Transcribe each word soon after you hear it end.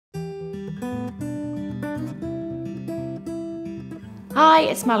Hi,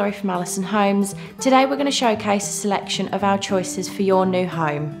 it's Mallory from Allison Homes. Today we're going to showcase a selection of our choices for your new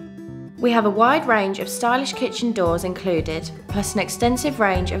home. We have a wide range of stylish kitchen doors included, plus an extensive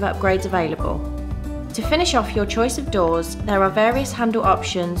range of upgrades available. To finish off your choice of doors, there are various handle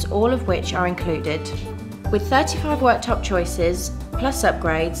options, all of which are included. With 35 worktop choices, plus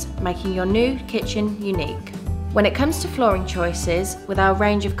upgrades, making your new kitchen unique. When it comes to flooring choices, with our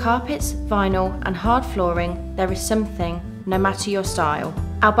range of carpets, vinyl and hard flooring, there is something, no matter your style.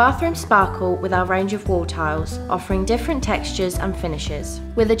 Our bathrooms sparkle with our range of wall tiles, offering different textures and finishes.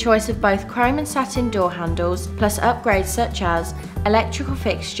 With a choice of both chrome and satin door handles, plus upgrades such as electrical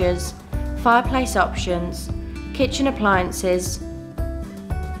fixtures, fireplace options, kitchen appliances,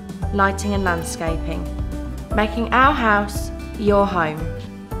 lighting and landscaping, making our house your home.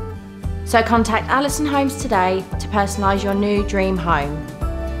 So contact Allison Homes today to personalise your new dream home.